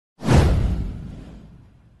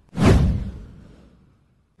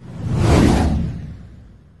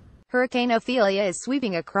Hurricane Ophelia is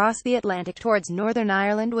sweeping across the Atlantic towards Northern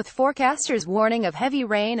Ireland with forecasters warning of heavy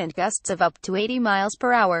rain and gusts of up to 80 miles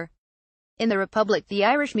per hour. In the Republic, the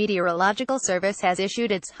Irish Meteorological Service has issued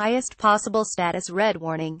its highest possible status red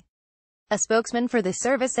warning. A spokesman for the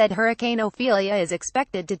service said Hurricane Ophelia is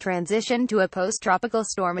expected to transition to a post-tropical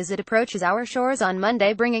storm as it approaches our shores on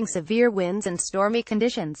Monday, bringing severe winds and stormy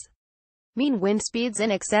conditions. Mean wind speeds in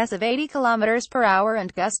excess of 80 km per hour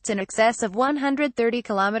and gusts in excess of 130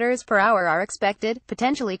 km per hour are expected,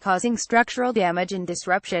 potentially causing structural damage and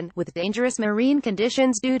disruption, with dangerous marine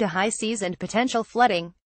conditions due to high seas and potential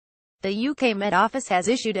flooding. The UK Met Office has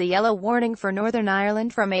issued a yellow warning for Northern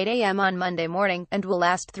Ireland from 8 a.m. on Monday morning, and will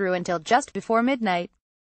last through until just before midnight.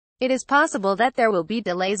 It is possible that there will be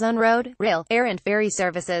delays on road, rail, air and ferry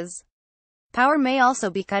services. Power may also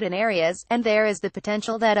be cut in areas, and there is the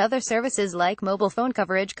potential that other services like mobile phone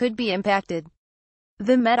coverage could be impacted.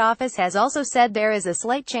 The Met Office has also said there is a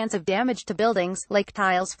slight chance of damage to buildings, like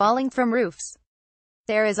tiles falling from roofs.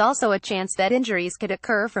 There is also a chance that injuries could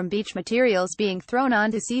occur from beach materials being thrown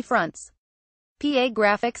onto seafronts. PA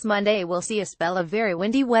Graphics Monday will see a spell of very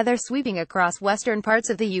windy weather sweeping across western parts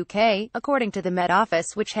of the UK, according to the Met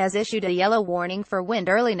Office, which has issued a yellow warning for wind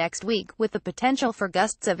early next week, with the potential for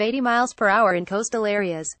gusts of 80 miles per hour in coastal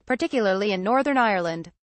areas, particularly in Northern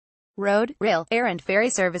Ireland. Road, rail, air and ferry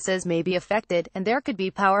services may be affected, and there could be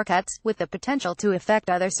power cuts, with the potential to affect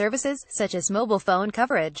other services, such as mobile phone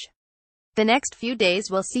coverage. The next few days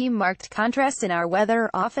will see marked contrasts in our weather,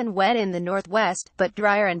 often wet in the northwest, but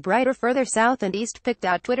drier and brighter further south and east.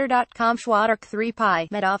 Pic.twitter.com /Schwadark3Pi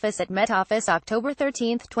Met Office at Met Office October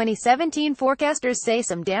 13, 2017. Forecasters say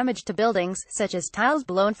some damage to buildings, such as tiles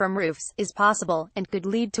blown from roofs, is possible, and could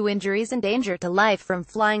lead to injuries and danger to life from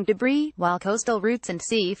flying debris, while coastal routes and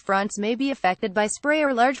sea fronts may be affected by spray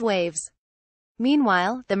or large waves.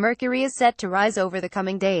 Meanwhile, the mercury is set to rise over the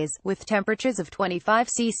coming days, with temperatures of 25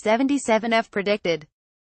 C 77 F predicted.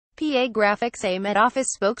 PA Graphics, a Met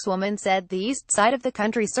Office spokeswoman, said the east side of the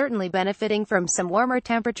country certainly benefiting from some warmer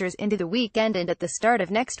temperatures into the weekend and at the start of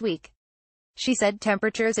next week. She said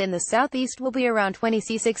temperatures in the southeast will be around 20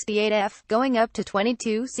 C 68 F, going up to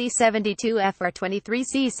 22 C 72 F or 23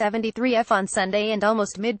 C 73 F on Sunday and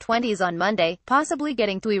almost mid-20s on Monday, possibly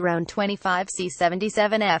getting to around 25 C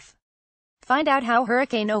 77 F. Find out how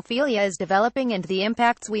Hurricane Ophelia is developing and the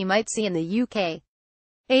impacts we might see in the UK.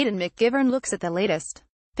 Aidan McGivern looks at the latest.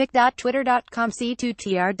 Pic.twitter.com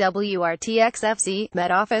C2TRWRTXFC Met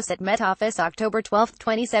Office at Met Office October 12,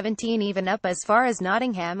 2017. Even up as far as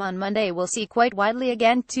Nottingham on Monday will see quite widely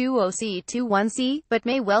again 20C 21C, but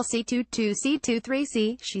may well see 22C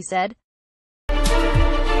 23C, she said.